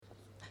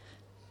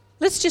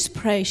Let's just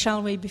pray,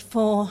 shall we,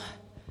 before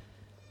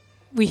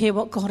we hear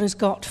what God has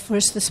got for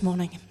us this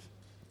morning.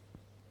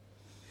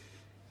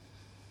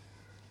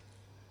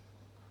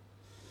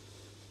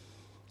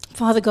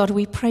 Father God,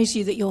 we praise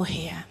you that you're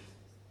here.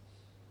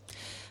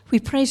 We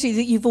praise you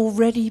that you've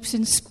already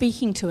been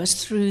speaking to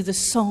us through the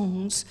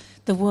songs,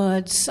 the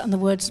words, and the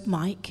words of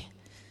Mike.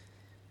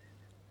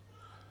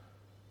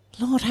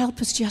 Lord,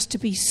 help us just to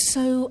be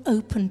so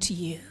open to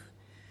you.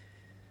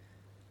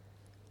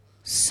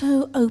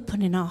 So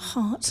open in our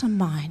hearts and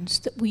minds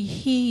that we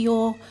hear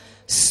your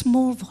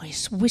small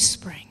voice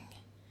whispering,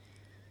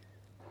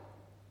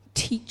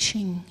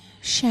 teaching,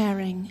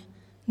 sharing,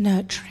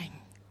 nurturing.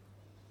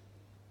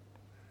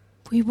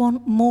 We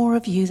want more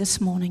of you this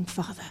morning,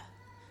 Father.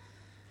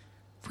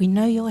 We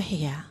know you're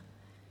here.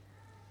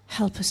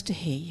 Help us to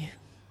hear you.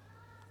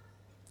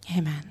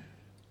 Amen.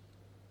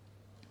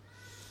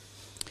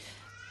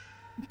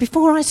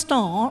 Before I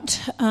start,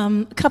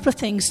 a couple of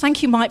things.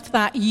 Thank you, Mike, for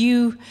that.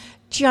 You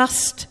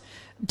just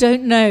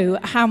don't know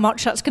how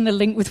much that's going to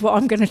link with what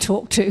I'm going to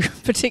talk to,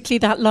 particularly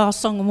that last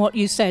song and what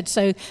you said.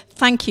 So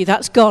thank you.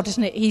 That's God,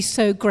 isn't it? He's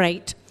so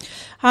great.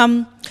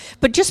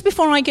 But just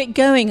before I get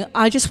going,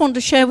 I just want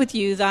to share with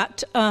you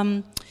that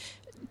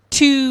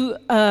 2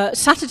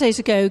 Saturdays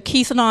ago,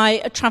 Keith and I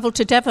travelled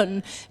to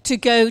Devon to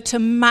go to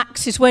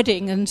Max's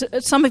wedding. And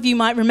some of you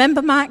might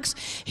remember Max.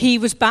 He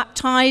was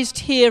baptised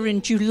here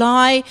in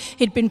July.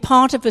 He'd been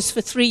part of us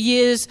for 3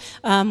 years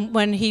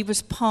when he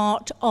was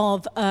part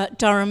of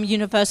Durham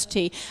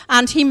University.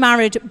 And he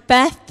married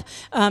Beth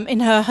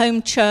in her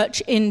home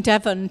church in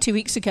Devon 2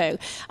 weeks ago.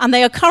 And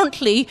they are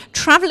currently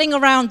travelling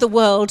around the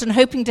world and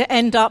hoping to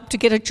end up to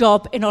get a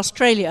job in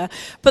Australia.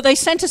 But they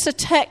sent us a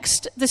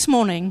text this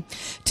morning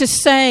to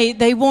say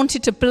they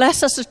wanted to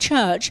bless us as a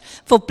church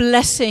for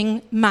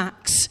blessing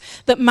Max,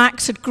 that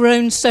Max had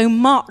grown so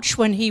much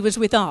when he was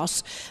with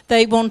us.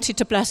 They wanted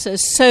to bless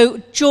us.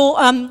 So,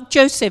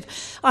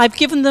 Joseph, I've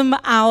given them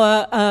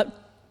our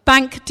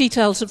bank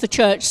details of the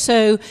church,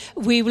 so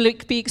we will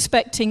be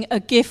expecting a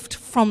gift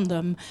from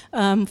them,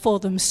 for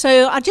them.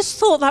 So I just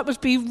thought that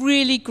would be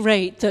really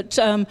great that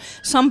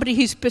somebody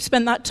who's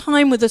spent that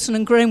time with us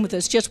and grown with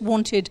us just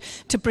wanted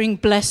to bring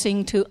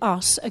blessing to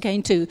us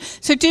again too.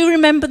 So do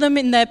remember them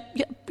in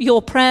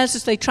your prayers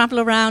as they travel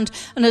around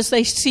and as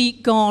they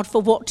seek God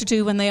for what to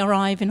do when they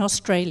arrive in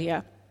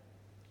Australia.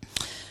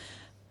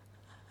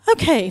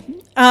 Okay,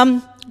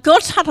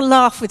 God's had a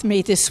laugh with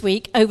me this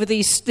week over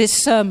this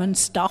sermon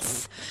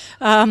stuff.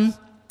 When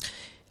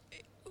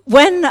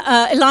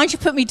Elijah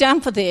put me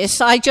down for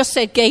this, I just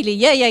said gaily,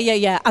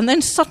 yeah, and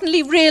then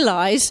suddenly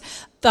realised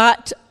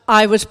that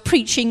I was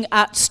preaching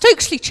at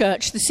Stokesley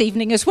Church this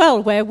evening as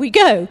well, where we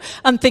go.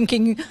 I'm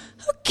thinking,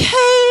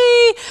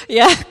 okay,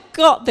 yeah,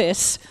 got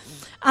this.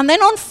 And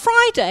then on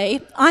Friday,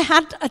 I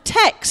had a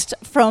text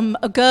from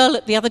a girl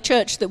at the other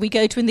church that we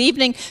go to in the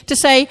evening to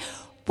say,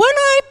 when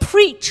I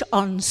preach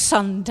on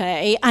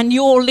Sunday and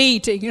you're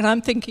leading, and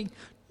I'm thinking,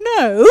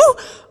 no,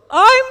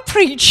 I'm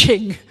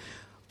preaching.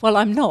 Well,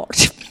 I'm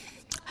not.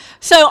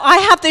 So I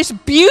have this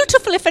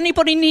beautiful, if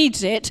anybody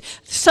needs it,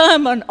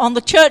 sermon on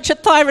the church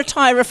at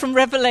Thyatira from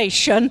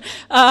Revelation,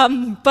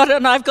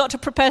 but I've got to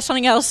prepare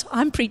something else.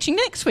 I'm preaching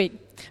next week.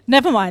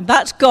 Never mind,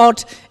 that's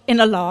God in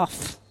a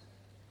laugh.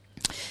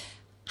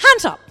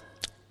 Hands up.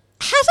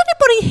 Has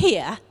anybody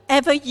here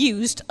ever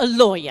used a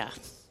lawyer?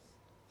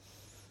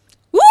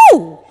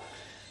 Ooh!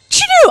 Do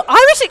you know,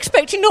 I was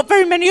expecting not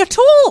very many at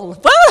all.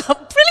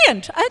 Well,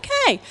 brilliant.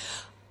 Okay.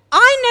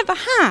 I never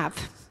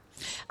have.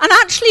 And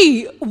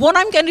actually, what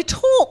I'm going to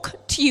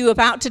talk to you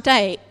about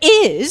today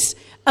is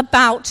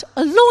about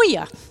a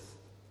lawyer.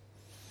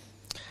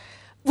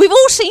 We've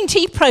all seen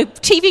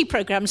TV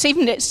programs,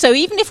 so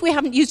even if we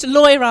haven't used a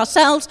lawyer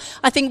ourselves,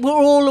 I think we're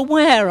all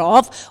aware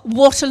of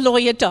what a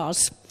lawyer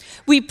does.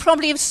 We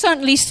probably have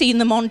certainly seen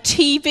them on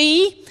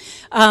TV.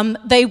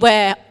 They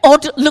wear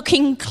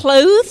odd-looking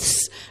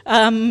clothes,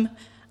 and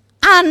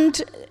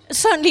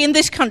certainly in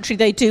this country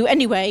they do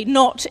anyway,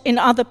 not in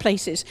other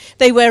places.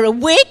 They wear a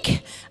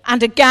wig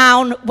and a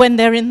gown when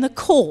they're in the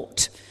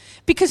court,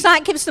 because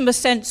that gives them a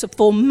sense of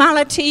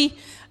formality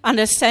and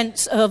a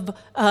sense of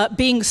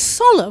being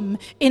solemn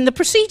in the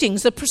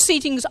proceedings. The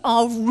proceedings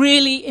are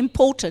really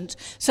important,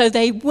 so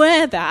they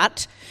wear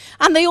that,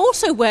 and they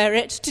also wear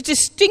it to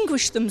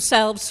distinguish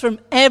themselves from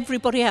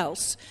everybody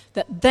else,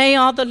 that they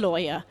are the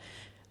lawyer.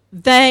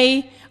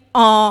 They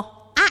are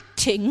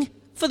acting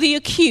for the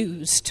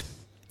accused.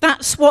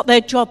 That's what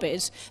their job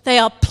is. They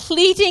are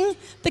pleading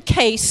the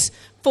case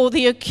for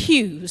the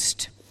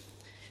accused.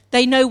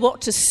 They know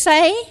what to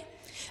say.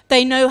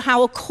 They know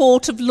how a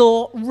court of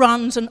law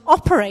runs and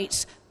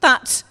operates.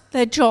 That's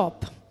their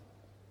job.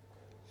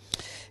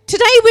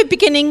 Today we're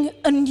beginning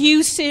a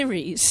new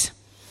series,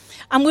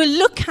 and we're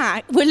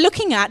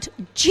looking at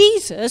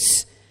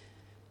Jesus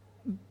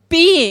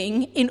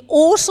being in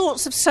all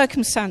sorts of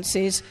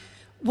circumstances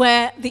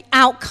where the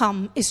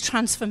outcome is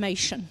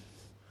transformation.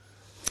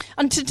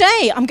 And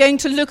today I'm going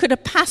to look at a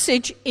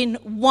passage in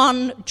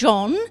 1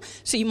 John.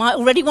 So you might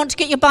already want to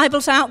get your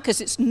Bibles out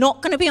because it's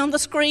not going to be on the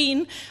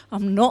screen.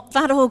 I'm not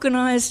that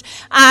organised.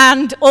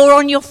 Or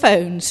on your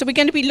phone. So we're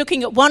going to be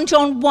looking at 1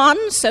 John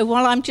 1. So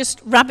while I'm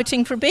just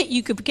rabbiting for a bit,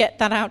 you could get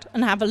that out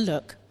and have a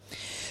look.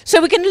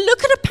 So we're going to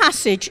look at a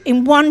passage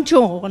in 1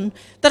 John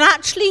that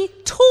actually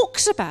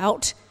talks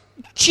about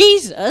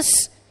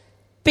Jesus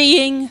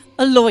being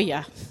a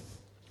lawyer.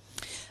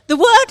 The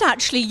word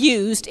actually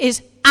used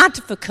is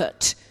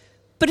advocate,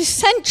 but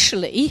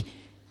essentially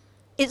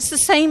it's the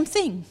same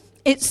thing.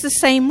 It's the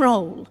same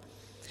role.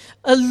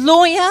 A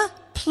lawyer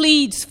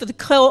pleads for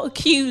the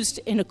accused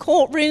in a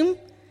courtroom.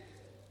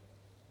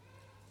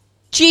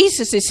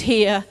 Jesus is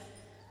here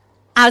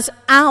as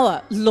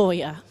our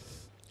lawyer,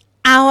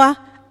 our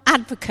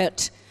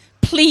advocate,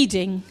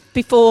 pleading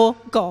before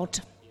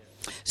God.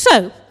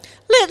 So,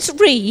 let's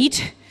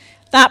read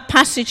that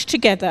passage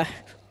together.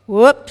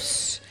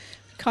 Whoops.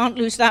 Can't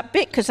lose that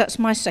bit because that's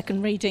my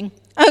second reading.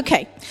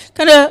 Okay,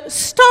 going to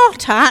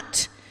start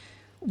at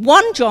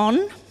 1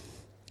 John,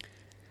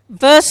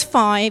 verse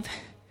 5,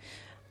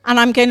 and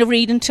I'm going to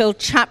read until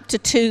chapter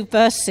 2,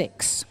 verse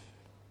 6.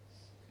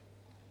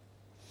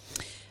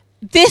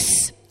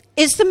 This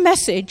is the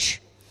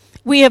message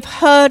we have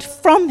heard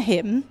from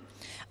him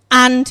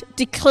and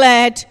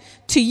declared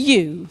to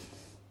you.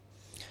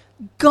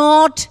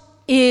 God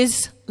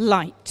is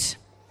light.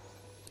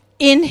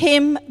 In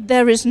him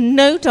there is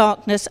no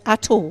darkness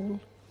at all.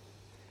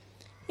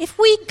 If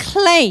we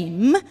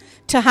claim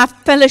to have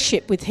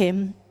fellowship with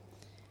him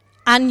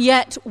and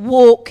yet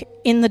walk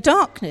in the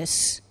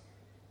darkness,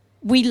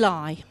 we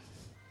lie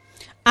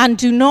and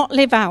do not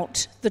live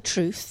out the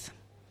truth.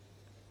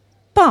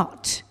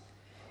 But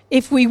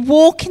if we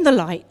walk in the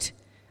light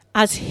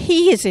as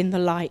he is in the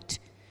light,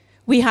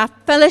 we have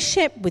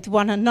fellowship with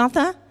one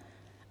another,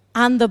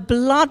 and the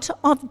blood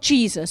of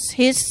Jesus,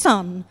 his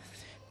Son,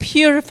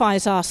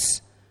 purifies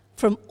us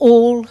from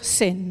all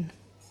sin.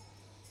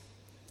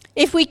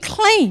 If we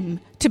claim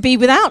to be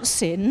without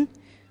sin,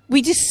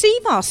 we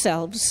deceive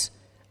ourselves,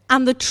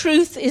 and the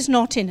truth is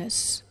not in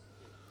us.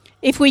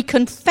 If we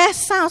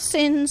confess our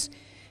sins,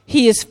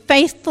 he is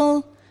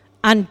faithful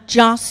and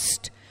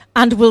just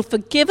and will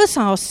forgive us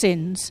our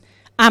sins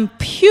and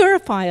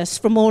purify us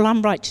from all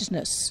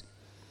unrighteousness.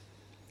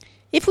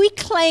 If we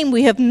claim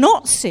we have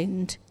not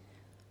sinned,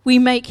 we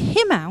make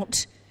him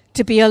out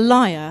to be a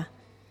liar,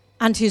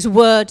 and his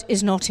word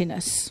is not in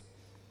us.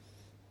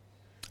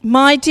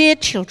 My dear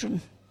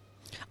children,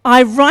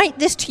 I write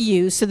this to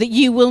you so that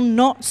you will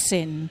not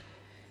sin.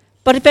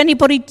 But if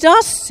anybody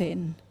does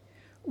sin,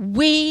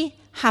 we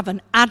have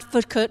an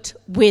advocate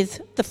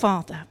with the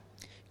Father,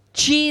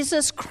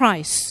 Jesus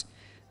Christ,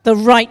 the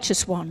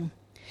righteous one.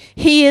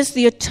 He is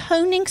the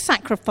atoning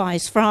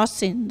sacrifice for our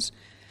sins,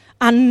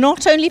 and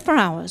not only for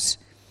ours,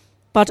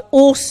 but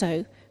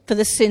also for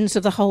the sins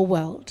of the whole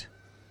world.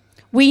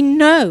 We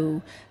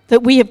know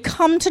that we have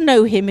come to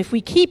know him if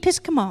we keep his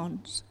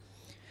commands.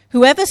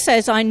 Whoever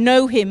says, I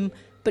know him,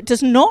 but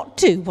does not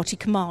do what he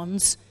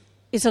commands,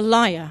 is a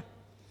liar,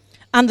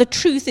 and the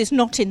truth is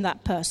not in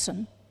that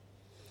person.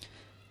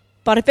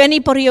 But if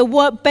anybody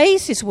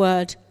obeys his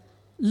word,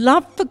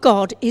 love for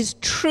God is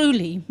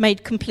truly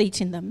made complete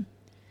in them.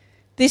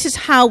 This is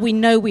how we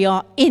know we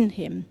are in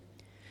him.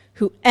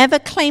 Whoever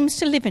claims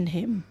to live in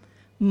him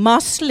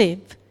must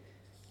live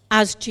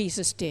as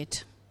Jesus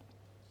did.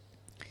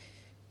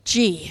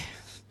 Gee,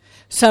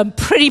 some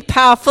pretty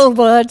powerful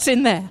words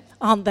in there,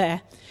 aren't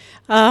there?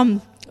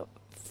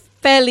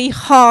 Fairly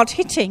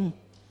hard-hitting.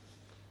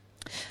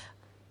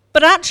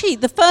 But actually,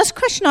 the first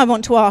question I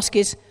want to ask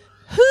is,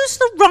 who's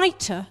the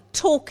writer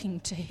talking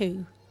to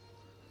who?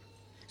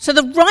 So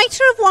the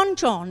writer of 1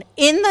 John,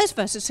 in those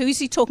verses, who is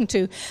he talking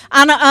to?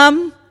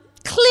 And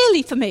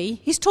clearly for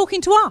me, he's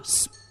talking to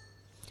us.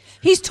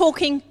 He's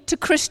talking to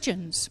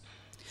Christians.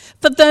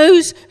 For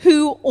those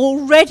who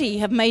already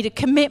have made a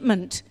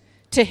commitment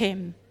to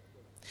him.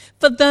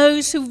 For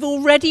those who've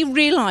already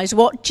realized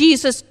what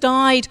Jesus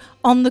died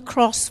on the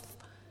cross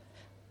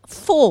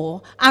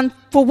for, and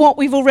for what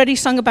we've already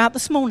sung about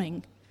this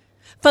morning.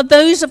 For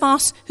those of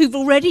us who've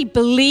already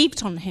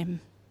believed on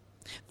him.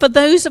 For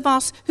those of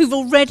us who've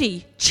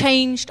already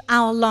changed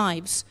our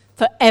lives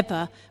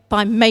forever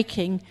by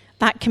making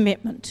that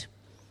commitment.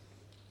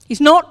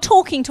 He's not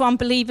talking to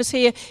unbelievers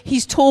here.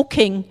 He's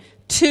talking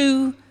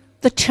to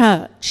the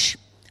church.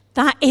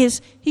 That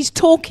is, he's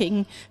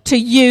talking to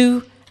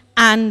you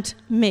and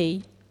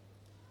me.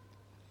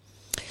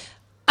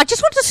 I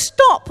just want to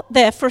stop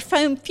there for a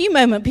few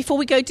moments before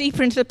we go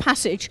deeper into the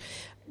passage,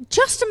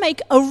 just to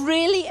make a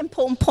really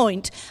important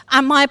point.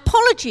 And my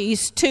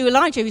apologies to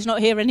Elijah, who's not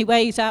here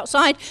anyway, he's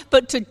outside,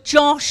 but to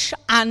Josh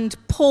and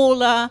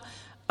Paula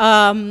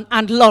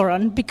and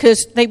Lauren,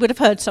 because they would have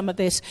heard some of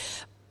this.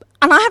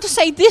 And I have to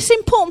say, this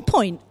important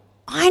point,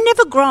 I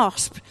never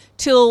grasped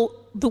till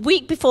the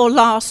week before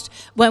last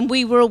when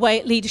we were away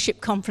at Leadership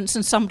Conference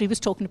and somebody was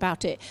talking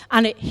about it.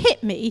 And it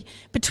hit me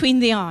between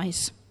the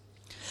eyes.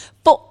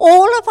 For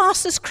all of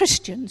us as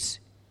Christians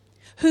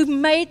who've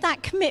made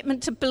that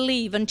commitment to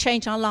believe and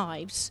change our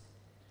lives,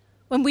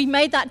 when we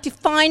made that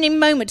defining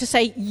moment to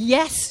say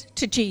yes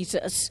to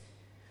Jesus,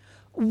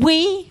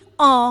 we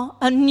are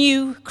a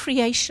new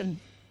creation.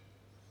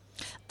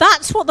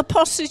 That's what the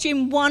passage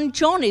in 1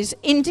 John is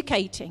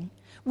indicating.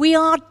 We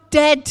are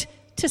dead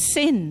to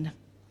sin.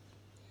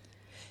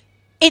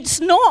 It's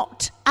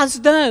not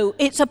as though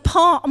it's a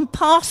part and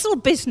parcel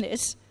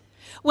business.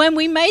 When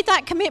we made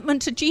that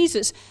commitment to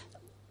Jesus,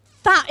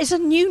 that is a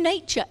new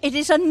nature. It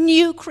is a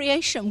new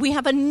creation. We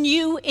have a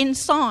new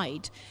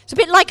inside. It's a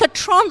bit like a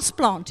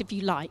transplant, if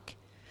you like.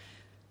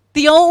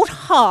 The old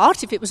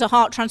heart, if it was a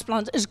heart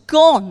transplant, is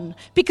gone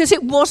because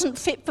it wasn't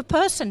fit for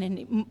purpose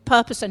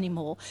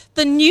anymore.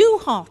 The new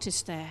heart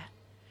is there.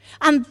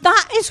 And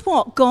that is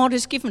what God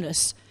has given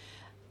us.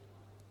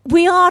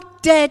 We are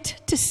dead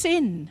to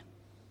sin.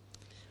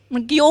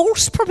 You're all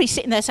probably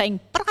sitting there saying,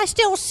 but I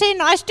still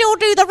sin, I still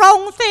do the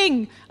wrong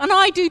thing. And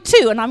I do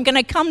too, and I'm going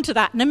to come to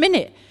that in a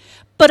minute.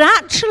 But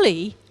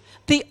actually,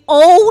 the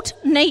old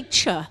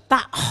nature,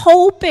 that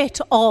whole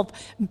bit of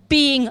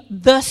being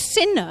the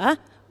sinner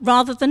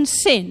rather than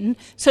sin,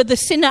 so the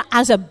sinner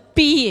as a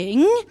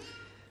being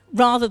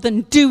rather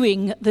than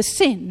doing the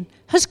sin,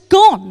 has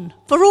gone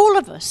for all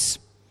of us.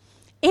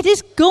 It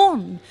is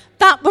gone.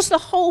 That was the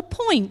whole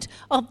point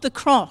of the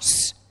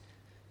cross.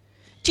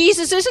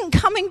 Jesus isn't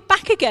coming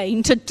back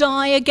again to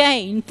die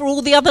again for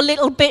all the other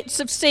little bits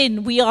of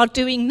sin we are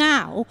doing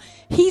now.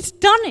 He's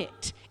done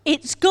it.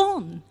 It's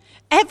gone.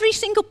 Every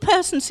single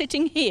person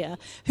sitting here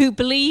who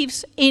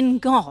believes in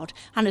God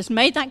and has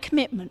made that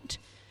commitment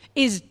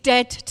is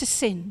dead to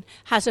sin,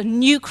 has a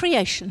new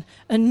creation,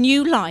 a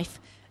new life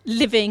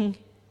living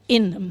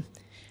in them.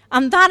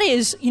 And that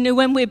is,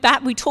 when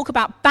we talk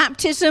about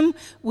baptism,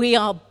 we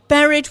are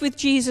buried with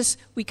Jesus,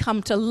 we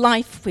come to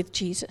life with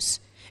Jesus.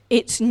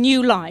 It's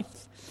new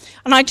life.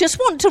 And I just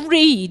want to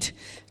read,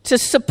 to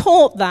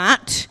support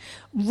that,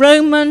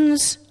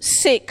 Romans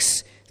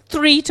 6,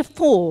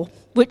 3-4,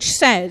 which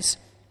says,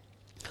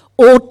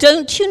 "Or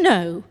don't you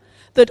know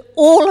that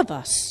all of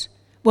us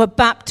were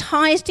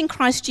baptized in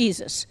Christ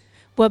Jesus,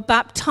 were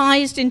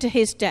baptized into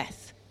his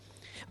death?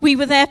 We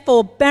were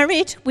therefore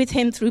buried with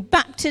him through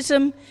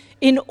baptism,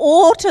 in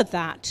order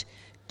that,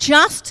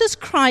 just as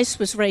Christ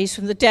was raised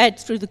from the dead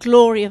through the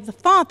glory of the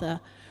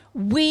Father,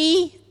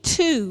 we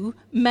too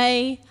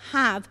may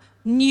have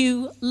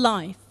new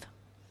life."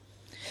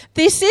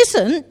 This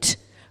isn't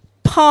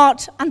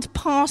part and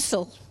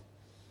parcel.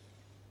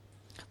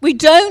 We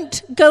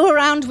don't go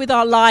around with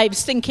our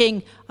lives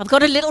thinking, I've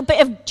got a little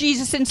bit of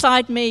Jesus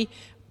inside me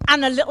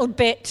and a little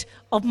bit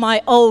of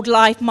my old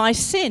life, my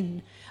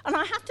sin. And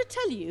I have to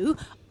tell you,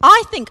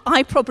 I think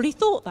I probably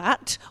thought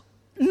that,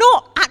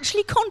 not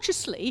actually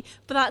consciously,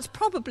 but that's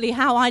probably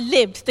how I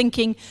lived,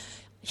 thinking,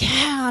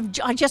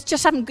 I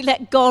just haven't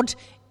let God,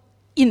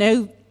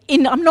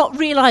 I'm not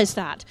realised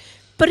that.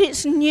 But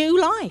it's new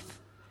life.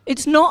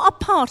 It's not a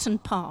part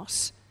and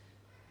pass.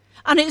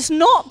 And it's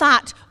not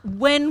that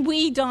when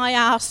we die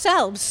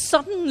ourselves,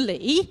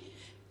 suddenly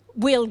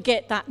we'll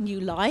get that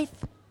new life.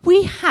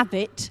 We have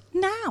it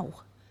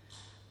now.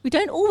 We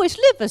don't always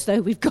live as though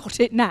we've got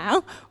it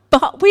now,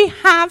 but we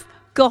have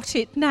got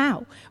it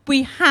now.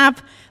 We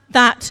have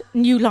that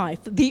new life.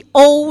 The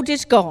old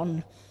is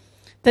gone.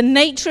 The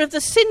nature of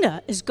the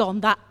sinner is gone.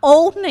 That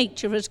old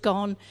nature is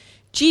gone.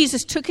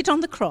 Jesus took it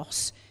on the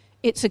cross.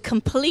 It's a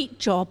complete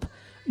job,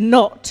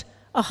 not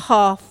a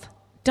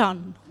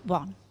half-done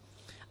one.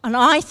 And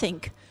I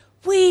think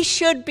we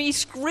should be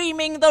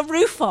screaming the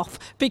roof off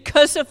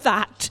because of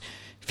that.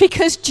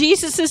 Because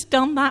Jesus has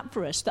done that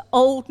for us. The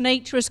old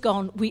nature is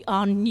gone. We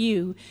are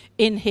new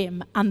in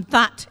him. And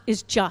that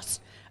is just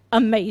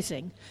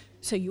amazing.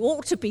 So you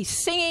ought to be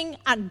singing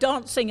and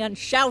dancing and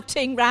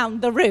shouting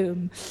round the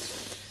room.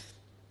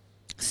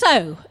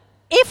 So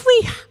if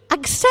we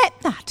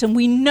accept that and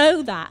we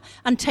know that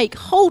and take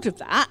hold of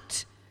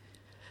that,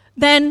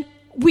 then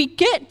we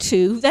get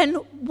to, then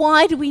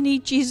why do we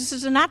need Jesus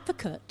as an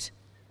advocate?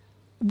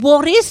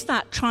 What is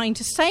that trying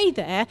to say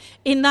there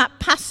in that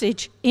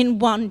passage in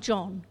 1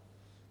 John?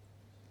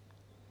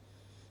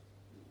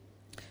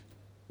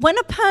 When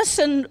a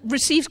person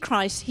receives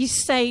Christ,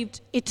 he's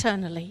saved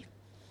eternally,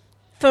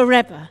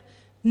 forever.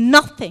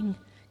 Nothing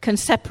can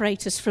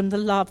separate us from the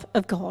love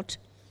of God.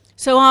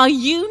 So our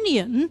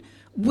union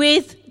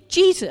with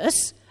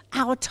Jesus,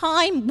 our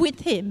time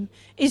with him,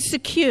 is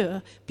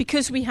secure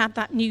because we have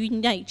that new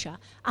nature,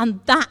 and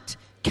that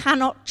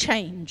cannot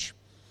change.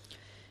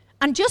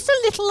 And just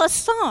a little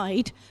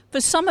aside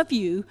for some of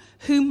you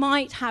who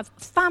might have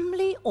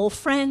family or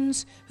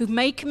friends who've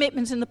made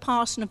commitments in the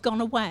past and have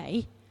gone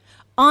away,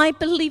 I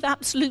believe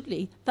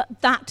absolutely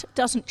that that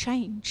doesn't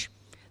change.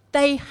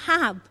 They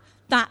have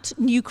that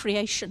new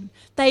creation.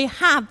 They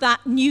have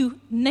that new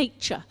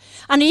nature.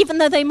 And even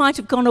though they might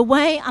have gone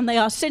away and they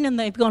are sin and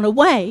they've gone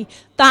away,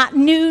 that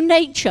new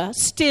nature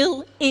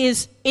still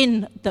is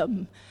in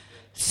them.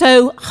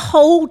 So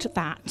hold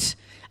that.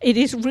 It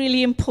is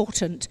really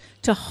important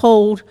to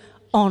hold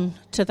on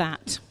to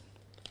that.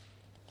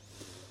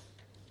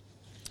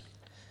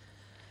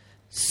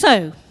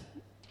 So,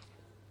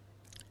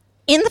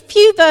 In the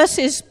few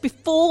verses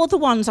before the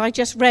ones I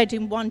just read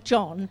in 1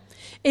 John,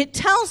 it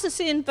tells us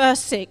in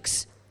verse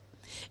 6,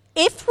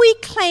 if we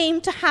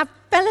claim to have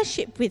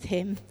fellowship with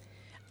him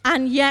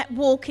and yet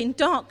walk in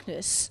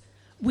darkness,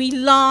 we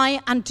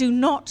lie and do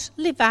not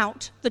live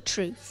out the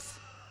truth.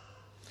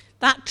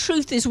 That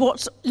truth is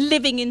what's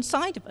living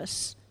inside of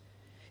us.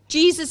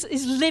 Jesus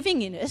is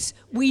living in us.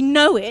 We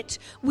know it.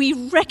 We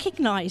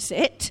recognize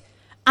it.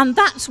 And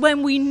that's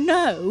when we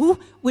know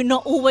we're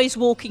not always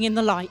walking in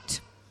the light.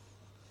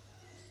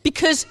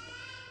 Because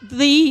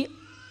the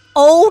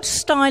old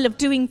style of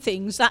doing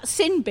things, that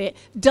sin bit,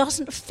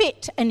 doesn't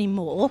fit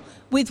anymore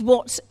with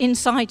what's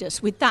inside us,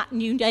 with that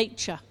new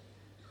nature.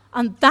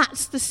 And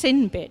that's the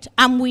sin bit,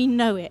 and we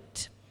know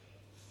it.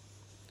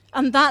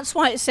 And that's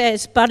why it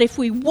says, but if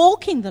we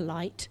walk in the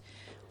light,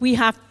 we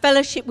have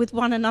fellowship with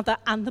one another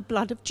and the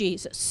blood of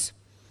Jesus.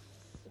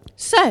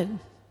 So,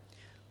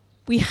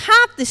 we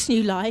have this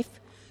new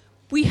life,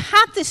 we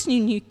have this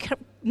new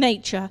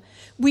nature,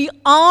 we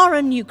are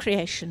a new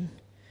creation,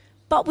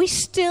 but we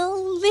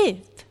still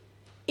live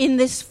in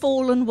this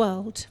fallen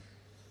world.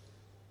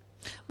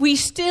 We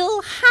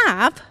still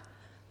have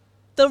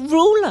the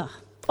ruler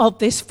of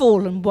this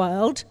fallen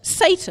world,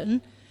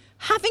 Satan,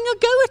 having a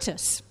go at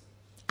us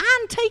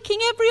and taking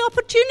every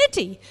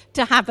opportunity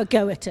to have a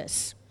go at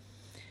us.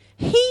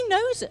 He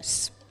knows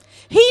us.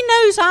 He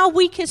knows our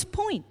weakest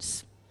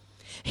points.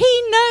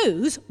 He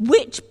knows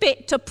which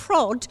bit to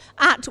prod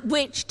at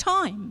which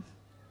time.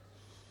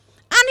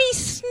 And he's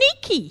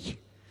sneaky.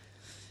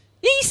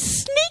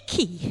 He's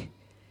sneaky.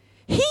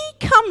 He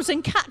comes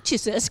and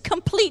catches us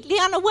completely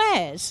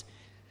unawares.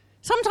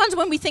 Sometimes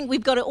when we think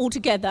we've got it all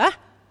together,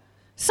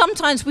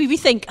 sometimes we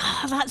think,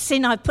 that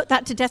sin, I've put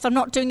that to death, I'm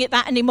not doing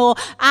that anymore,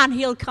 and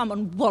he'll come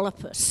and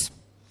wallop us.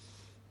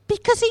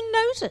 Because he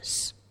knows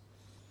us.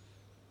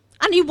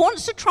 And he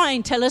wants to try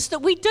and tell us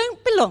that we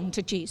don't belong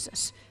to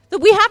Jesus, that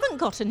we haven't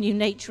got a new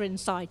nature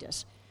inside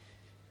us.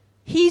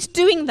 He's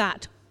doing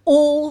that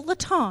all the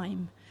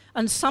time,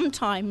 and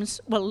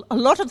sometimes, well, a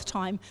lot of the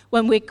time,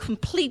 when we're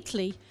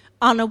completely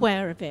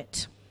unaware of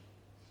it.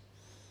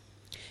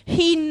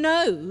 He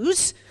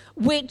knows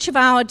which of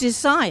our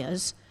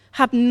desires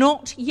have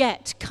not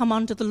yet come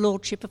under the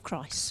lordship of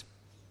Christ.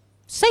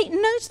 Satan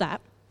knows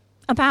that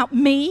about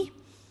me,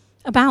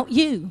 about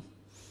you.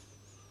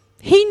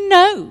 He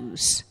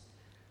knows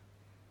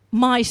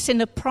my sin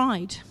of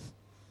pride,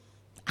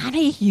 and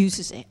he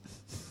uses it.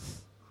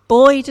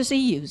 Boy, does he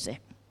use it.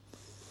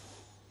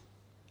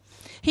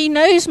 He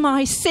knows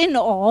my sin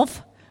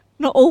of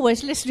not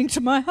always listening to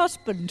my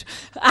husband,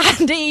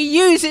 and he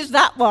uses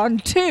that one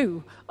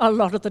too a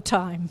lot of the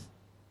time.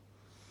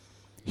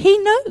 He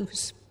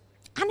knows,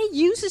 and he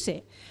uses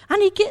it,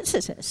 and he gets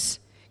at us,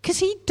 because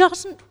he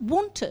doesn't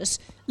want us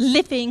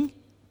living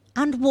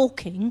and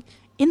walking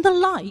in the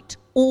light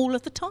all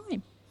of the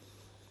time.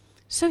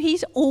 So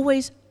he's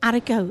always at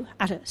a go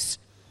at us.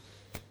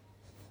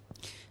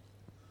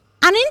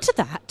 And into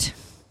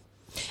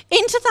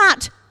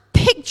that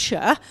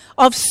picture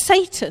of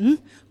Satan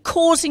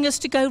causing us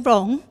to go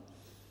wrong,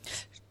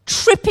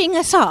 tripping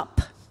us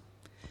up,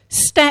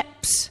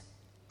 steps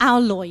our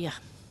lawyer,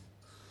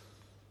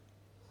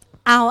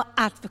 our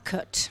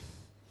advocate.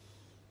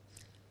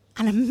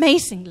 And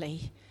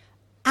amazingly,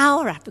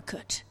 our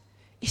advocate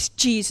is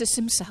Jesus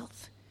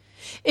himself.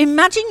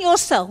 Imagine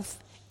yourself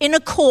in a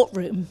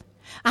courtroom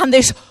and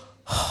this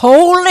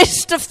whole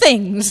list of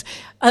things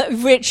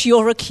which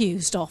you're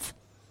accused of.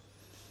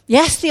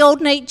 Yes, the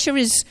old nature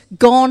is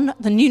gone,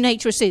 the new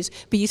nature is,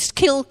 but you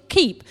still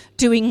keep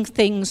doing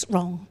things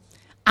wrong.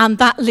 And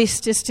that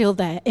list is still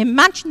there.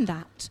 Imagine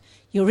that.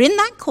 You're in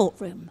that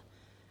courtroom,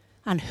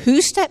 and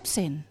who steps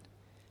in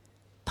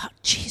but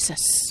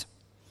Jesus?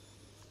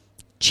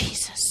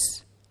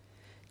 Jesus.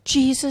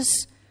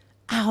 Jesus,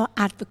 our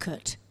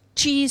advocate.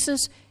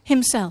 Jesus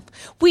himself.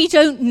 We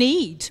don't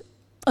need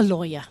a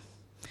lawyer.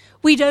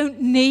 We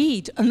don't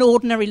need an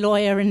ordinary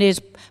lawyer in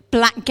his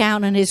black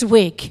gown and his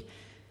wig,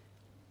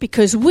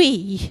 because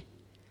we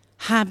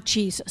have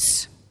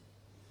Jesus.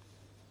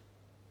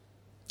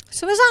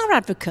 So as our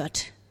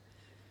advocate,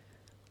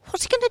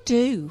 what's he going to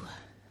do?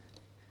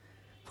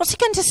 What's he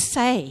going to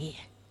say?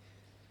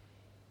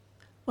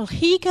 Well,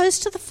 he goes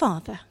to the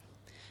Father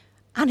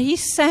and he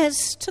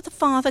says to the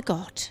Father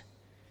God,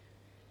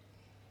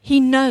 he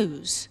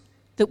knows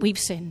that we've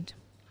sinned.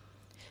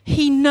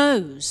 He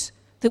knows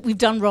that we've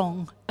done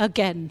wrong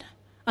again,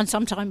 and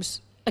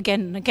sometimes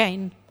again and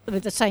again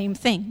with the same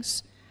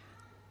things.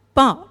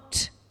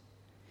 But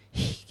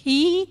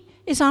he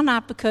is our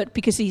advocate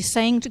because he's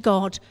saying to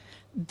God,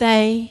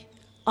 they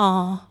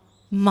are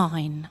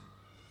mine.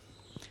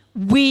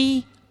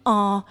 We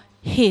are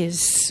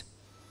his.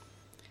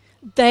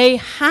 They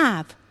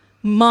have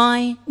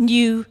my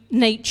new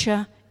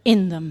nature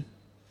in them.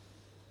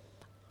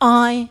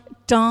 I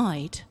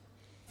died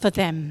for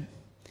them.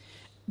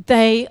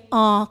 They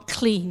are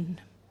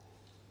clean.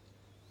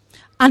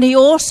 And he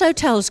also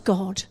tells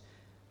God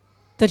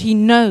that he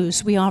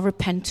knows we are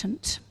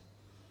repentant.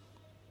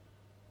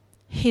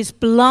 His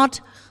blood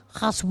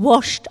has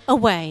washed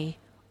away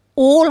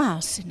all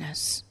our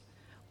sinners,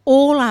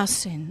 all our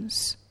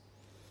sins.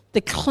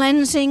 The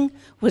cleansing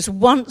was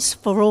once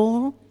for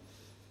all.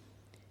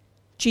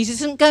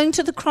 Jesus isn't going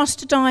to the cross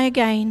to die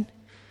again.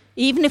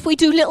 Even if we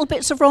do little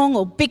bits of wrong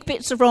or big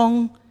bits of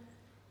wrong,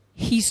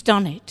 he's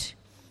done it.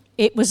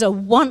 It was a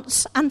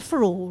once and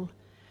for all.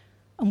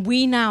 And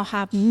we now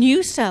have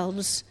new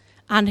selves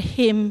and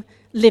him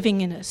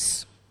living in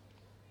us.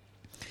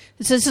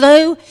 It's as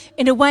though,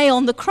 in a way,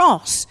 on the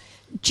cross,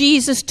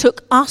 Jesus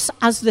took us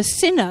as the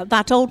sinner,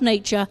 that old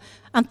nature,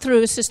 and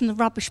threw us in the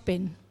rubbish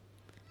bin.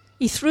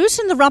 He threw us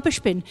in the rubbish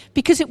bin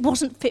because it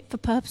wasn't fit for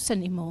purpose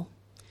anymore.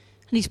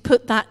 And he's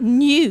put that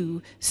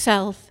new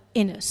self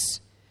in us.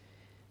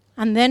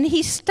 And then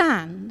he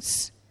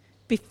stands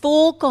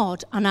before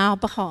God on our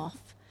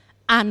behalf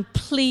and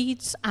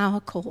pleads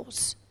our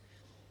cause.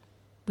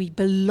 We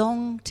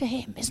belong to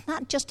him. Isn't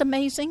that just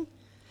amazing?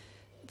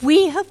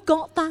 We have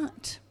got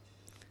that.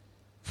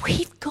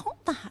 We've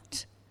got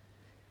that.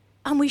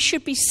 And we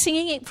should be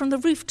singing it from the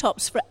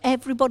rooftops for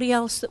everybody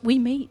else that we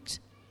meet.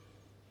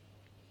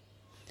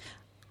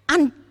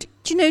 And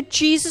do you know,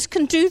 Jesus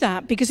can do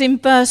that because in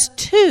verse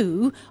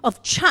 2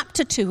 of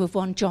chapter 2 of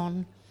 1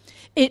 John,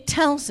 it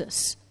tells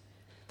us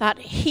that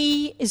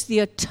he is the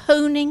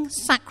atoning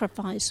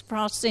sacrifice for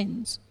our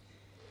sins.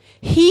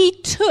 He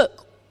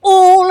took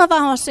all of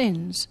our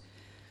sins.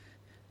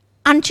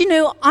 And you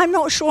know, I'm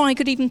not sure I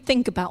could even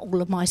think about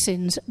all of my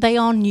sins. They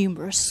are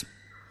numerous.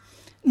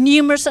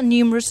 Numerous and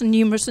numerous and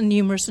numerous and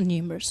numerous and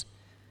numerous.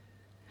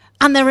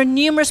 And there are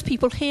numerous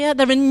people here.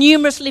 There are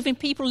numerous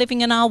people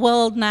living in our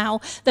world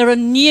now. There are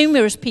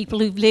numerous people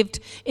who've lived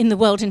in the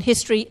world in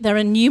history. There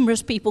are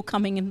numerous people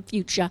coming in the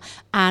future.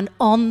 And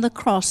on the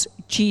cross,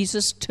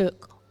 Jesus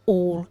took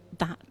all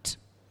that.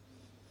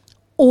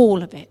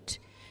 All of it.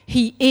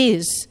 He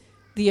is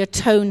the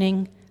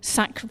atoning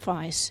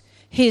sacrifice.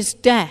 His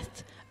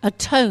death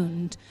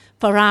atoned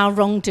for our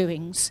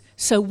wrongdoings.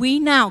 So we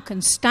now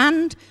can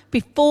stand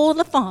before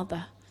the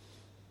Father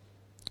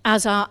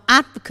as our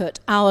advocate,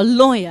 our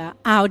lawyer,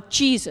 our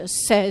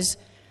Jesus says,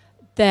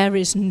 there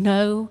is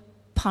no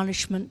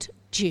punishment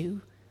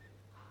due.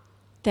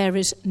 There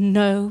is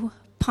no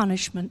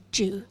punishment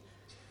due.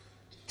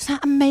 Isn't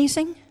that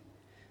amazing?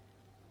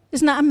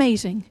 Isn't that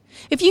amazing?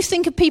 If you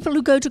think of people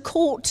who go to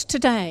court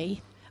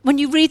today, when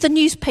you read the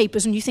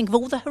newspapers and you think of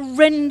all the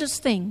horrendous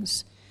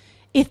things,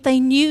 if they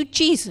knew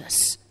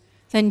Jesus,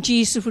 then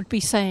Jesus would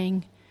be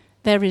saying,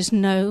 there is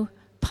no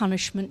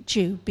punishment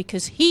due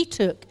because he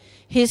took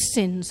his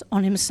sins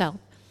on himself.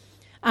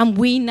 And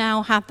we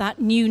now have that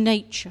new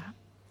nature.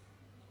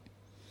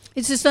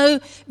 It's as though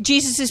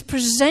Jesus is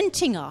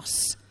presenting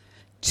us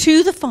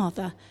to the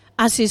Father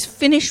as his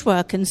finished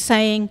work and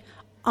saying,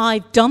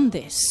 I've done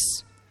this.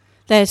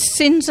 Their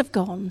sins have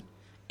gone.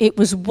 It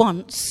was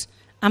once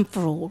and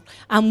for all.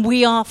 And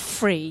we are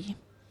free.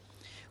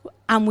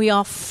 And we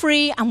are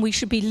free and we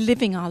should be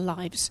living our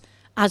lives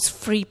as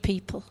free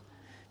people.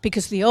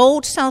 Because the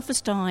old self has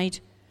died,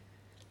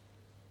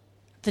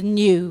 the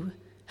new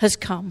has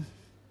come.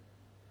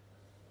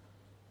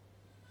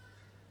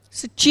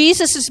 So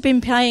Jesus has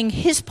been playing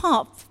his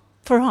part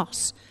for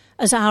us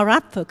as our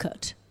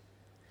advocate.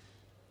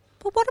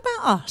 But what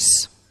about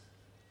us?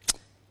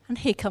 And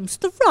here comes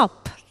the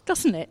rub,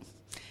 doesn't it?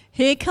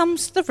 Here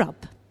comes the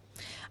rub.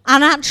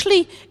 And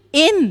actually,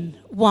 in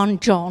 1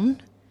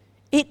 John,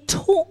 it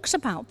talks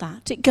about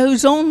that. It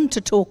goes on to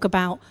talk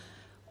about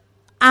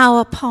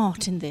our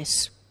part in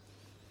this.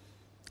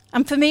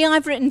 And for me,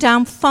 I've written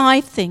down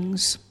 5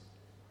 things.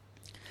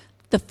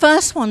 The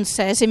first one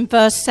says in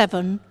verse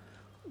 7,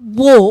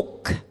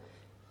 walk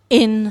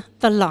in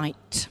the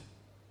light.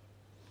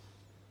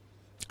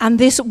 And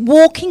this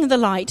walking in the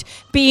light,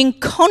 being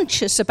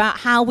conscious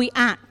about how we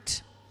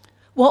act,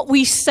 what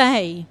we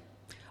say,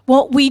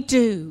 what we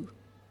do,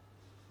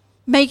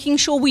 making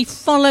sure we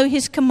follow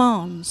his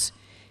commands.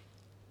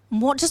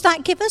 And what does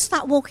that give us,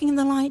 that walking in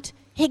the light?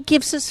 It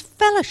gives us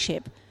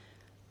fellowship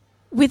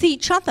with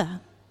each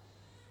other.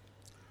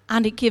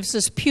 And it gives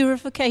us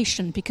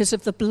purification because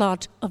of the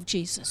blood of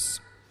Jesus.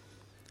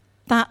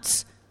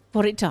 That's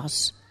what it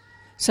does.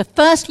 So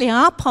firstly,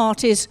 our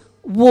part is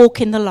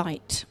walk in the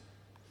light.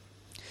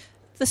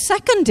 The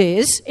second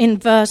is, in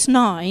verse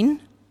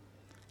 9,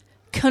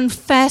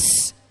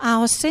 confess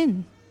our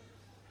sin.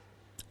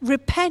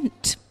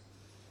 Repent.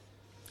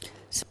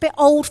 It's a bit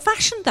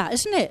old-fashioned, that,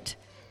 isn't it?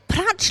 But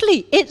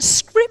actually, it's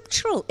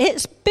scriptural,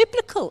 it's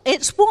biblical,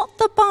 it's what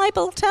the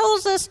Bible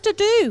tells us to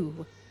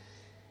do.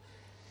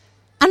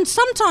 And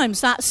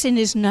sometimes that sin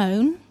is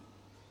known.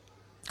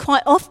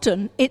 Quite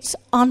often, it's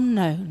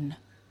unknown.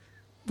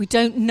 We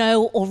don't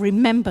know or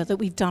remember that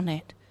we've done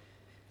it.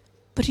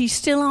 But he's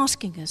still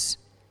asking us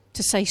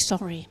to say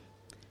sorry,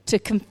 to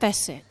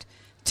confess it,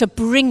 to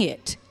bring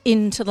it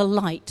into the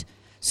light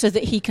so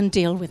that he can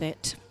deal with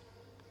it.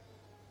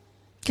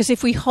 Because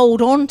if we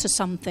hold on to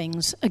some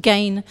things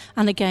again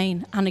and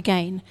again and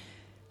again,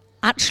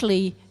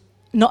 actually,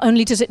 not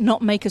only does it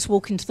not make us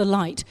walk into the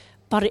light,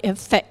 but it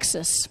affects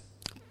us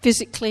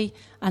physically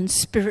and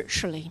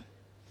spiritually.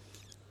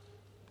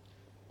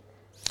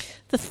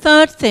 The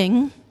third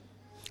thing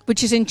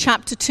which is in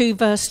chapter 2,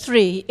 verse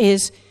 3,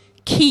 is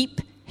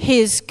keep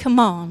his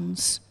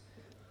commands.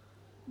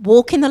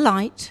 Walk in the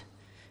light,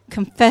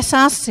 confess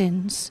our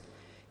sins,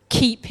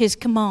 keep his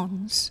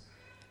commands.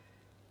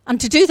 And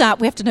to do that,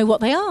 we have to know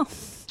what they are.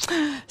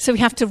 So we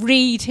have to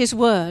read his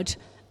word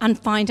and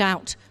find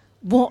out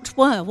what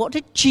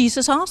did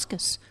Jesus ask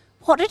us?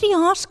 What did he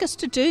ask us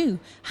to do?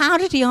 How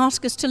did he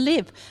ask us to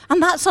live?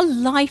 And that's a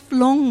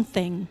lifelong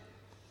thing.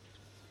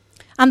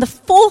 And the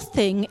fourth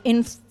thing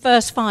in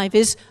verse 5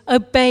 is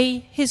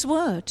obey his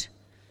word.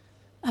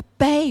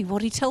 Obey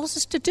what he tells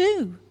us to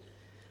do.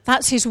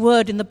 That's his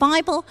word in the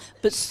Bible,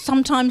 but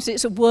sometimes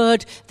it's a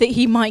word that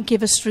he might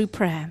give us through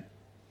prayer.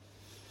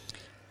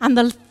 And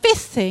the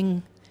fifth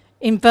thing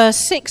in verse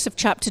 6 of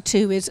chapter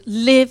 2 is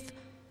live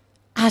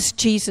as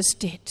Jesus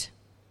did.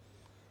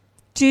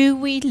 Do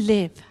we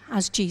live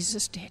as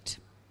Jesus did?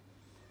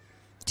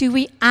 Do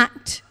we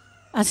act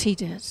as he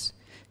does?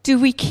 Do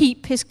we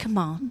keep his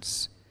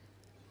commands?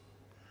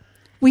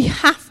 We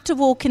have to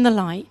walk in the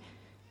light,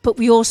 but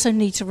we also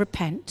need to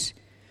repent.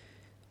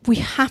 We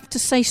have to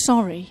say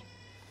sorry.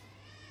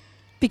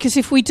 Because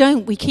if we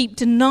don't, we keep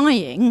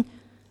denying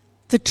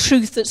the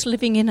truth that's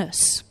living in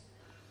us.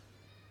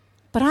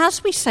 But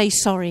as we say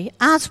sorry,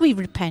 as we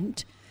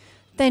repent,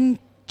 then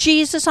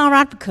Jesus, our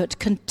advocate,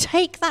 can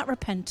take that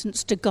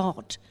repentance to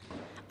God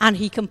and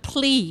he can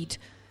plead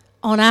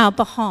on our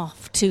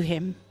behalf to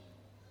him.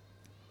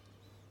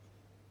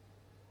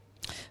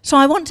 So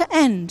I want to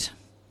end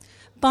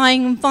by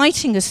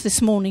inviting us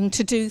this morning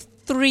to do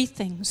three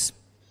things.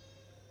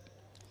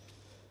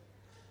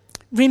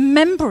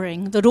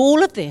 Remembering that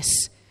all of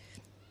this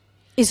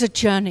is a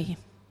journey.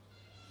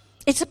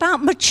 It's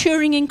about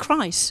maturing in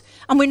Christ.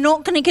 And we're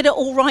not going to get it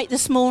all right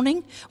this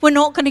morning. We're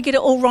not going to get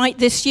it all right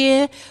this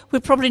year. We're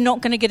probably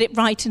not going to get it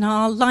right in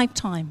our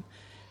lifetime.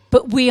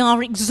 But we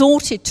are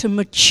exhorted to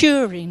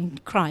mature in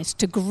Christ,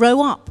 to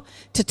grow up,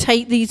 to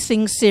take these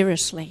things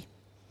seriously.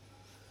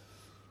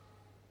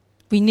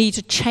 We need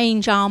to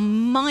change our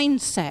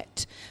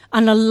mindset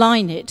and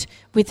align it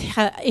with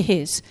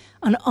his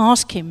and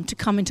ask him to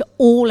come into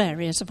all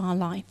areas of our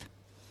life.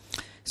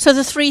 So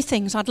the three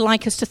things I'd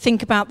like us to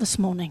think about this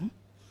morning.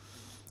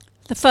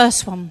 The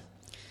first one,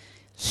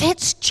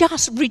 let's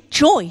just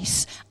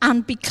rejoice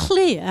and be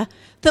clear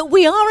that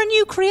we are a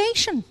new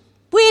creation.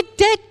 We're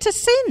dead to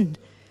sin.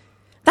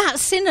 That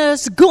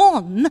sinner's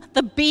gone,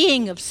 the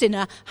being of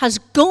sinner has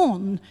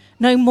gone,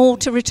 no more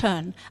to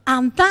return.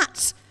 And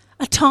that's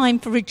a time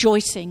for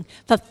rejoicing,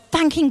 for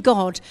thanking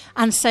God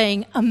and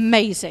saying,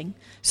 amazing.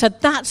 So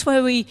that's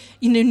where we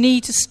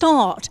need to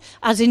start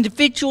as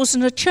individuals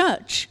and a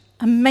church.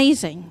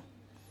 Amazing.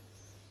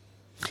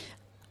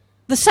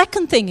 The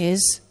second thing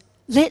is,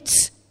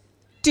 let's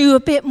do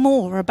a bit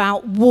more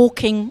about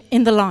walking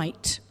in the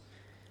light.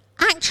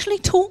 Actually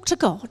talk to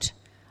God.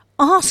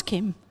 Ask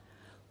him,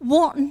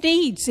 what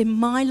needs in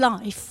my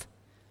life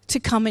to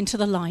come into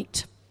the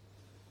light?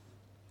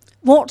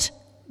 What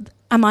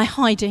am I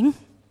hiding?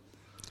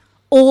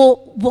 Or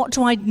what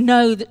do I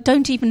know that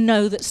don't even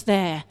know that's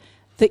there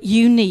that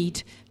you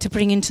need to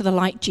bring into the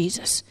light,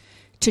 Jesus,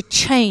 to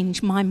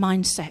change my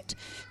mindset,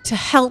 to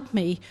help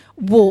me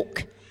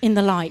walk in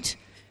the light?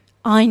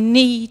 I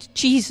need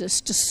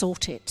Jesus to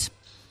sort it.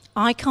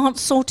 I can't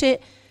sort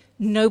it.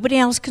 Nobody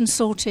else can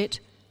sort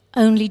it.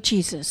 Only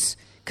Jesus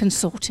can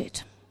sort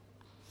it.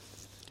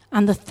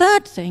 And the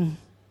third thing,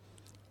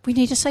 we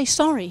need to say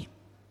sorry.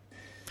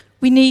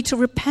 We need to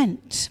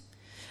repent.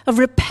 A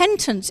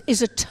repentance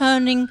is a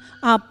turning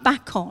our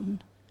back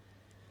on.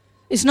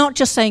 It's not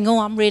just saying, oh,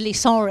 I'm really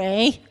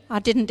sorry. I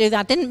didn't do that.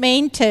 I didn't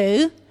mean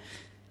to.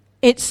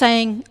 It's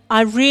saying,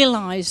 I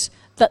realise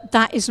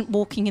that isn't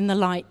walking in the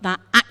light, that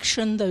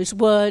action, those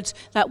words,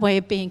 that way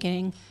of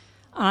being.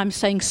 I'm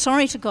saying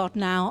sorry to God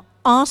now,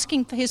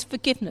 asking for his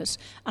forgiveness,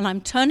 and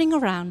I'm turning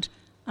around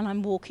and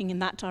I'm walking in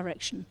that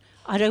direction.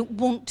 I don't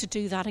want to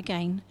do that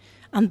again.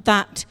 And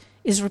that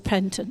is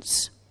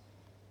repentance.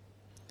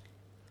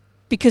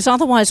 Because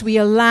otherwise we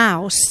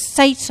allow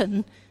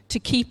Satan to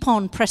keep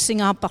on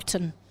pressing our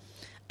button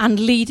and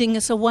leading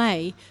us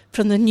away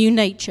from the new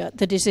nature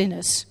that is in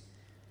us.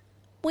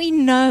 We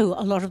know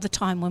a lot of the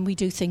time when we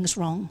do things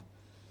wrong.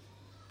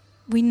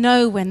 We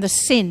know when the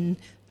sin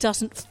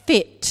doesn't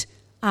fit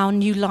our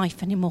new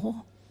life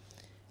anymore.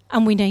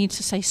 And we need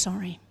to say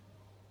sorry.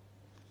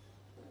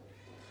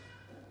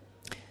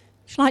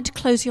 Would you like to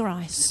close your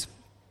eyes?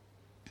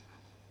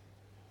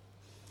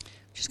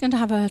 Just going to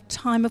have a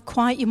time of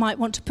quiet. You might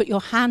want to put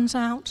your hands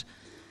out.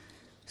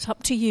 It's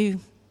up to you.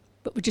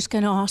 But we're just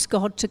going to ask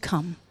God to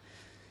come.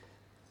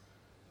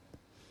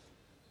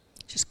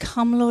 Just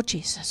come, Lord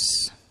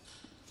Jesus.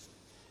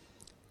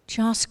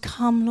 Just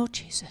come, Lord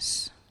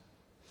Jesus.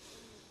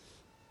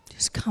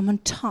 Just come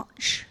and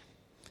touch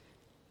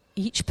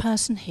each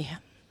person here.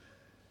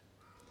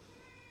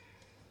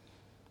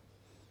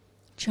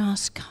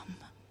 Just come.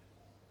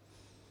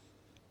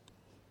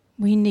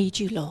 We need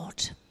you,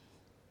 Lord.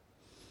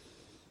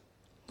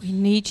 We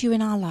need you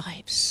in our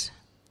lives.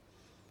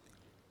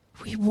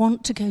 We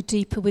want to go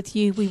deeper with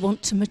you. We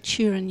want to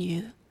mature in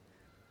you.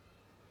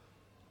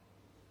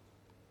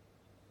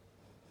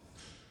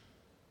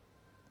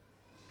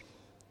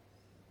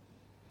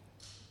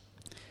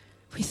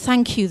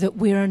 thank you that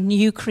we're a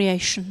new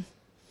creation.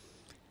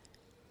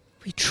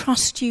 We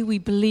trust you, we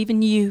believe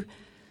in you,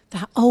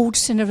 that old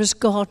sinner is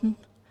gone,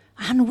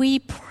 and we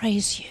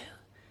praise you.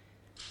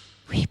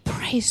 We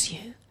praise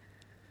you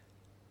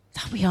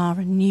that we are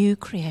a new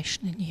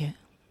creation in you.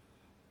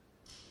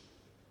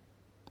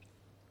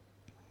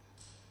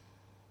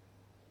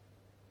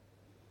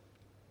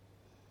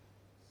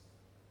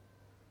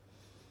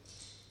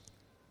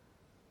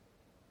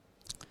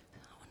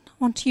 I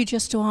want you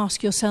just to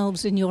ask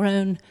yourselves in your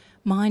own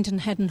mind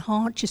and head and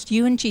heart, just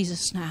you and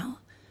Jesus now.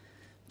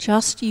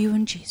 Just you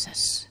and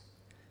Jesus.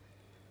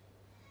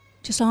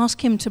 Just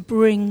ask him to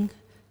bring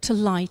to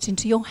light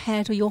into your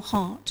head or your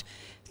heart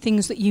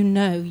things that you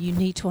know you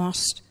need to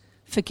ask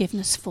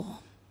forgiveness for.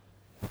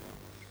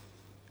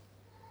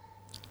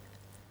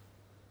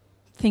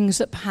 Things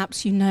that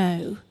perhaps you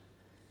know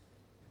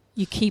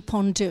you keep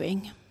on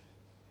doing.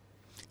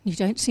 You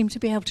don't seem to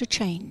be able to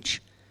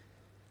change.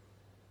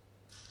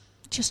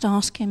 Just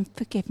ask him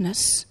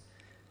forgiveness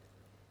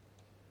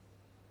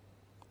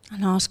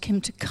and ask him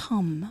to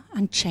come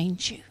and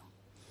change you,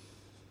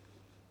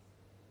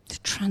 to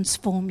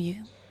transform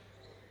you.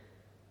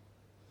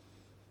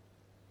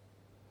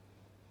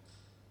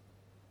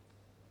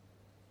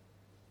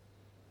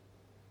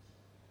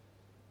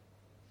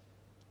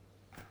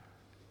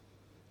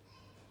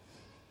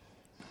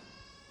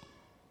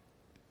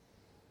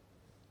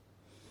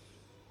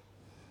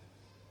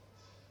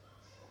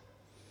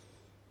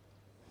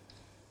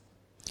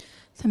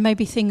 There may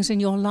be things in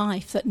your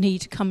life that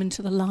need to come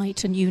into the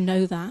light, and you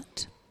know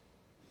that.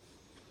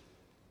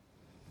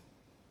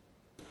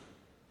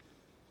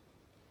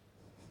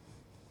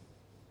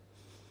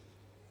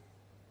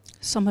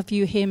 Some of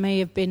you here may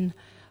have been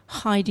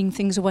hiding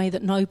things away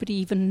that nobody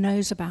even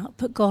knows about,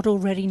 but God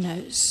already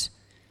knows.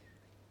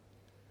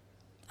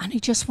 And he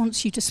just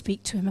wants you to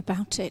speak to him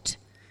about it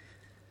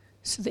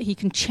so that he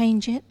can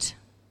change it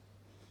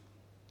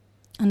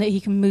and that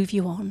he can move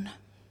you on.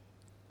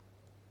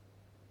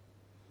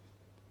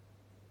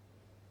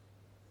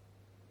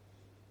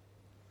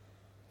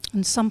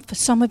 And for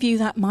some of you,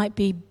 that might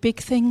be big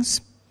things,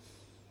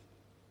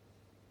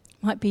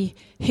 might be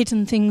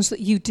hidden things that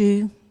you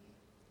do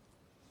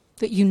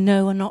that you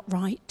know are not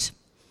right,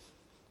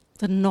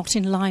 that are not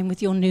in line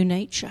with your new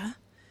nature.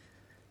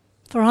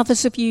 For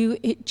others of you,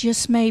 it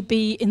just may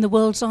be, in the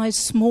world's eyes,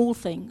 small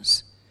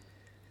things.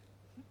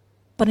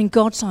 But in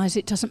God's eyes,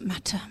 it doesn't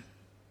matter.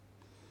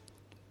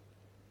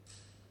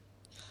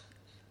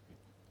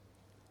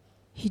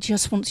 He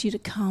just wants you to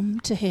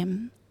come to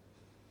him.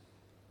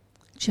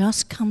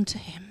 Just come to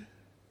him.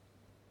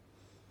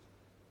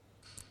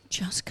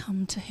 Just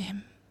come to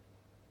him.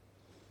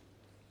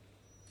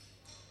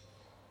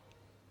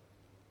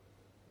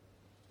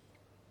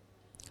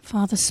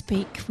 Father,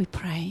 speak, we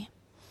pray.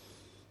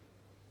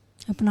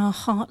 Open our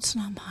hearts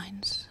and our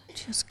minds.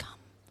 Just come.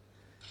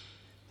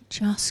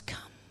 Just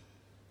come.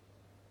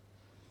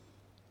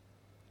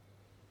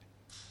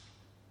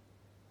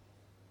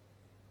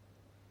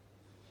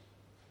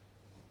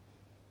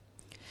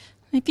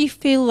 If you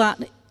feel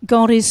that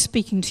God is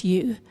speaking to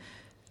you,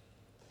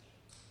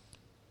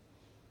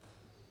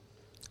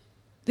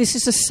 this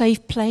is a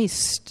safe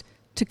place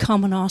to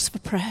come and ask for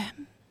prayer.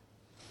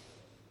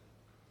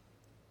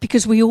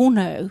 Because we all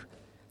know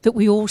that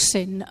we all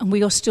sin and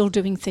we are still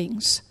doing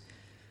things.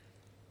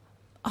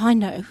 I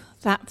know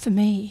that for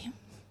me.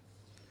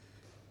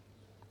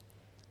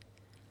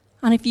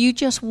 And if you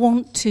just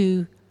want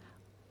to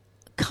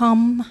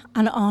come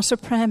and ask for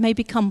prayer,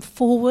 maybe come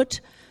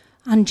forward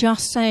and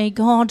just say,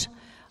 God,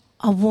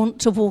 I want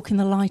to walk in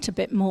the light a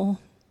bit more.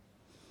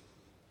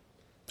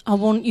 I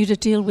want you to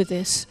deal with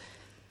this.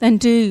 Then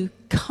do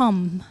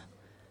come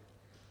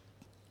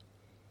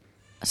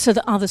so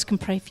that others can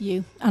pray for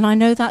you. And I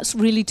know that's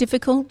really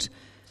difficult,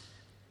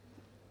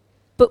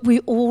 but we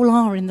all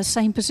are in the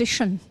same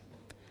position.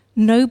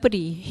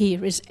 Nobody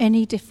here is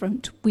any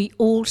different. We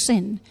all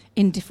sin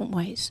in different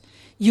ways.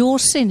 Your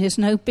sin is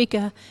no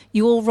bigger,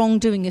 your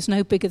wrongdoing is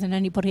no bigger than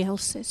anybody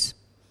else's.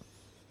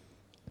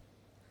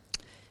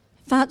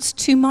 If that's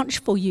too much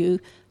for you,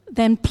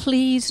 then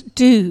please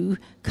do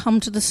come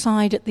to the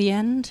side at the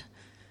end.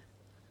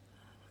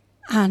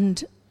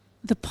 And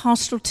the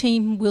pastoral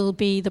team will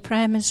be, the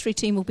prayer ministry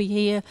team will be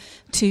here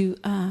to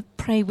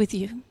pray with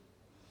you.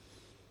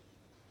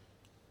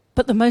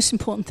 But the most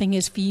important thing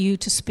is for you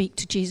to speak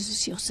to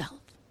Jesus yourself.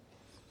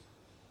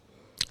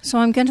 So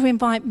I'm going to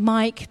invite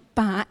Mike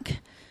back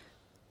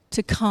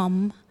to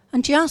come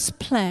and just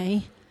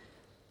play.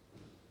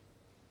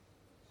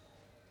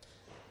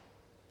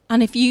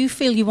 And if you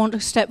feel you want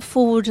to step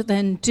forward,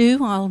 then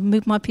do. I'll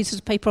move my pieces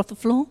of paper off the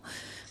floor.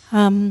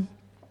 And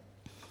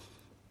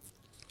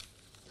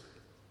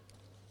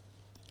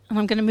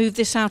I'm going to move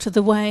this out of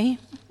the way.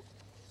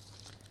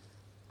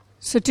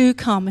 So do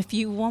come. If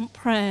you want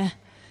prayer,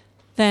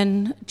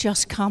 then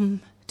just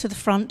come to the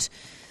front.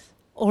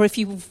 Or if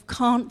you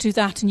can't do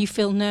that and you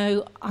feel,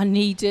 no, I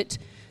need it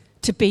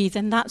to be,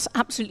 then that's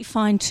absolutely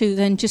fine too.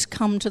 Then just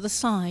come to the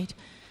side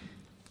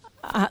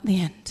at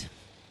the end.